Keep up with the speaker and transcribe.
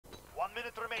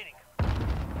minute remaining.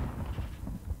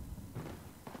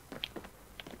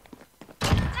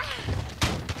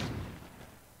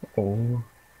 Oh.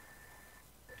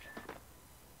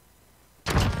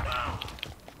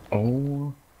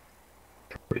 Oh.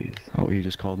 Please. Oh, he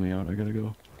just called me out. I gotta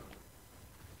go.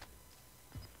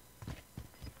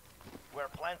 We're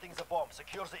planting the bomb.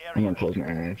 Secure the I'm area. gonna close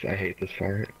my eyes. I hate this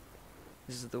part.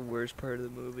 This is the worst part of the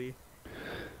movie.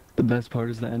 The best part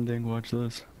is the ending. Watch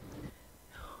this.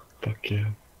 Fuck yeah.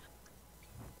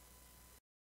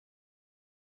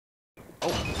 Oh.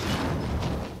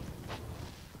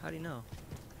 How do you know?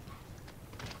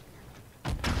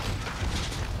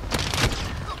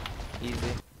 Easy.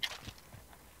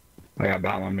 I got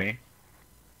bomb on me.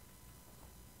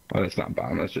 Well, that's not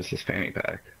bomb. That's just his fanny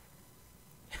pack.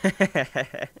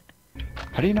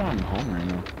 How do you know I'm home right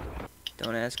now?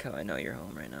 Don't ask how I know you're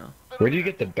home right now. Where do you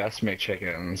get the best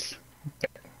McChickens?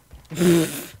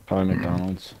 Probably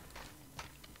McDonald's.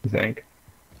 You think?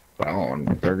 Oh,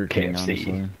 Burger King, KFC.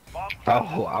 honestly.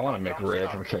 Oh, I want a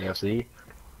McRib from KFC.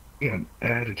 You got an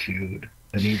attitude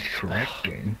that needs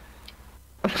correcting.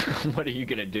 What are you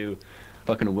gonna do?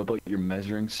 Fucking whip out your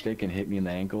measuring stick and hit me in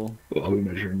the ankle? Well, I'll be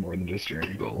measuring more than just your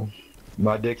ankle.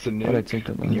 My dick's a Why'd I take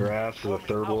that nuke, and one? your ass is a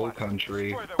third world country.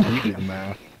 You do the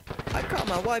math. I caught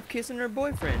my wife kissing her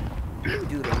boyfriend. You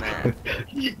do the math.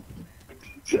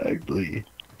 Exactly.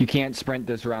 You can't sprint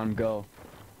this round, go.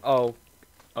 Oh.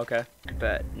 Okay.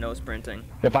 Bet. No sprinting.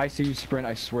 If I see you sprint,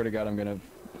 I swear to God I'm gonna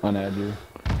unadd you.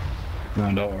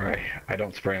 No, don't worry. I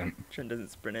don't sprint. Trent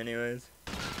doesn't sprint anyways.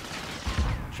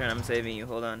 Trent, I'm saving you.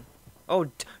 Hold on. Oh,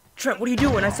 Trent, what are you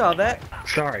doing? I saw that.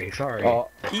 Sorry. Oh,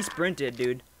 He sprinted,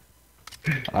 dude.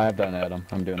 I have done Adam.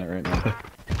 I'm doing it right now.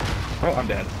 Oh, I'm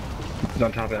dead. He's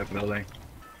on top of that building.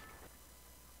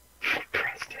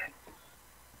 Preston.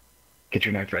 Get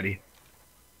your knife ready.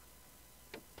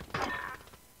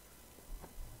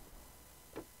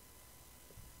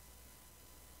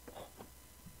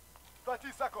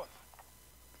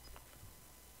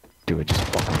 Do it, just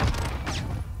fucking.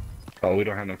 Oh, we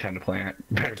don't have no time to plant.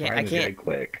 I can't.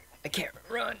 Quick. I can't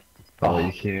run. Oh,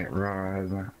 you can't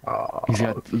run. Oh, He's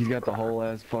got the whole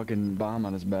ass fucking bomb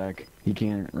on his back. He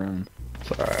can't run.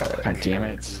 sorry. God damn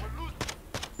it.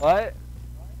 What?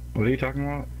 What are you talking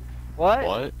about? What?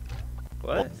 What?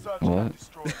 What? What?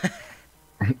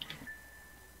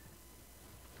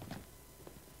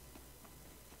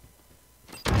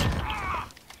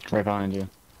 Right behind you.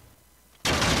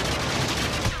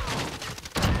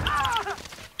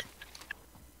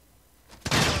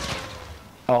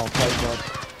 Oh, pipe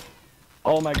up.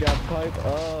 Oh my God, pipe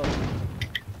up.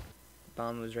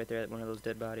 Bomb was right there at one of those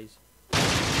dead bodies.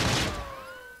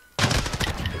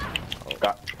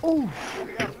 God.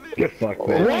 Get fucked,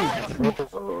 bitch.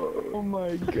 Oh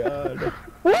my God.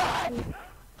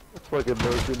 Fucking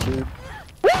broken, dude.